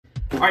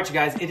Alright you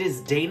guys, it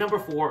is day number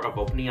 4 of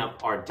opening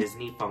up our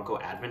Disney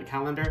Funko Advent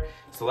Calendar.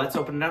 So let's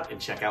open it up and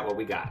check out what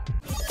we got.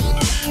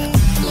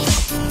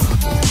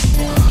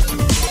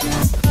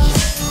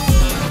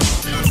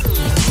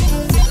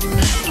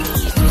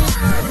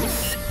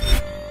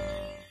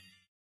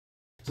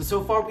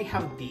 So far we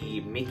have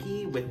the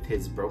Mickey with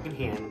his broken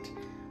hand,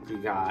 we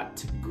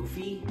got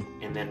Goofy,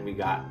 and then we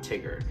got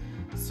Tigger.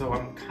 So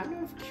I'm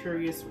kind of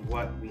curious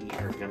what we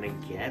are gonna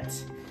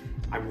get.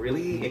 I'm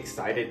really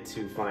excited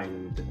to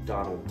find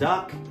Donald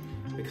Duck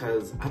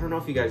because I don't know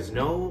if you guys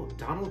know,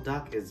 Donald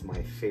Duck is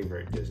my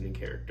favorite Disney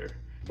character.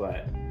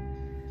 But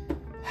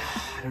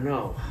I don't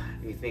know,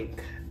 do you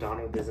think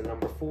Donald is a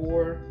number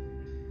 4?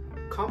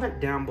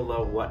 Comment down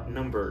below what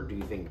number do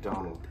you think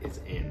Donald is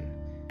in.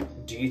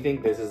 Do you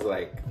think this is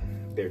like,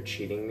 they're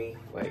cheating me?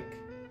 Like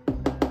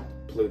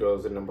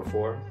Pluto's a number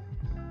 4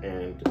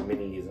 and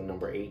Minnie is a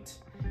number 8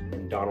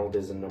 and Donald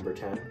is a number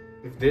 10?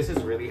 If this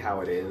is really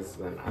how it is,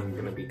 then I'm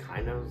gonna be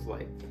kind of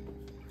like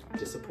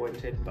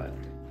disappointed, but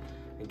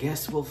I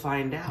guess we'll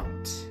find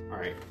out. All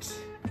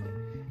right.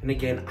 And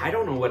again, I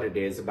don't know what it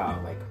is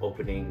about like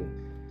opening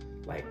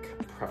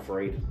like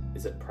perforated,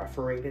 is it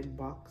perforated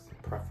box?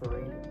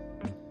 Perforated?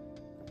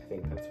 I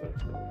think that's what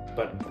it's called.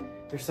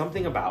 But there's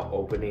something about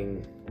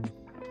opening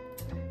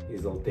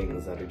these little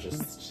things that are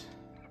just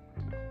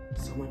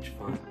so much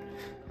fun.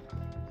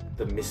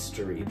 The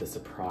mystery, the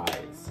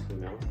surprise, you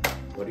know?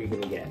 What are you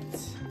gonna get?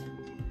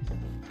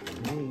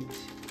 Alright,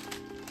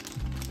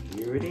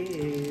 here it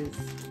is.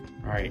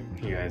 Alright,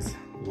 you guys,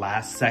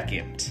 last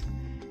second.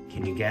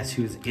 Can you guess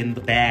who's in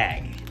the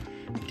bag?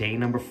 Day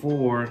number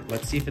 4,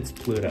 let's see if it's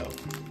Pluto.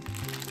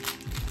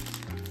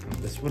 Oh,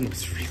 this one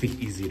was really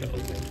easy to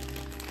open.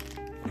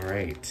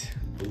 Alright,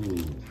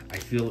 ooh, I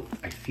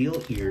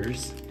feel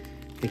ears,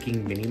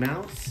 thinking Minnie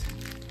Mouse.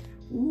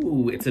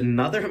 Ooh, it's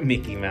another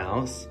Mickey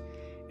Mouse.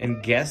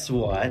 And guess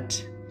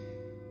what?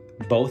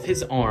 Both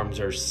his arms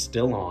are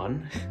still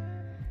on.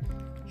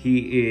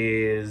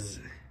 He is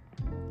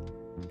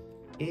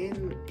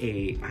in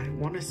a, I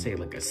want to say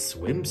like a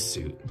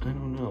swimsuit. I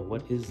don't know,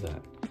 what is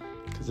that?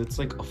 Because it's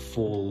like a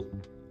full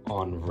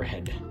on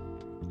red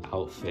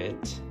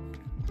outfit.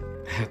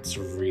 That's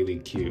really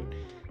cute.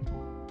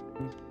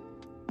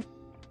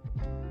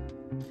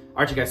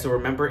 Alright you guys, so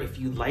remember, if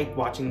you like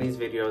watching these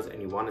videos and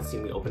you want to see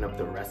me open up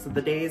the rest of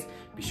the days,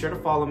 be sure to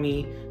follow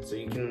me so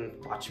you can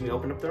watch me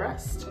open up the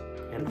rest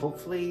and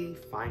hopefully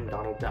find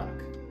Donald Duck.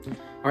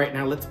 Alright,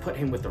 now let's put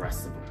him with the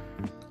rest of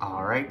them.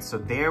 Alright, so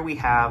there we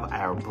have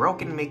our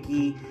broken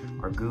Mickey,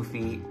 our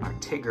Goofy, our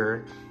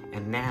Tigger,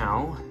 and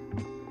now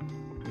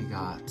we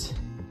got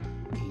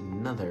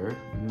another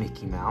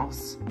Mickey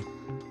Mouse.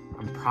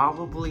 I'm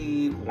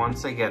probably,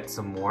 once I get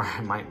some more,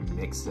 I might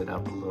mix it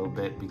up a little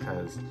bit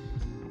because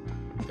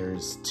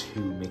there's 2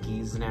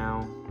 Mickeys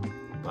now,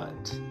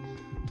 but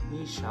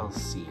we shall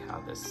see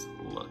how this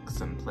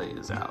looks and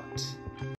plays out.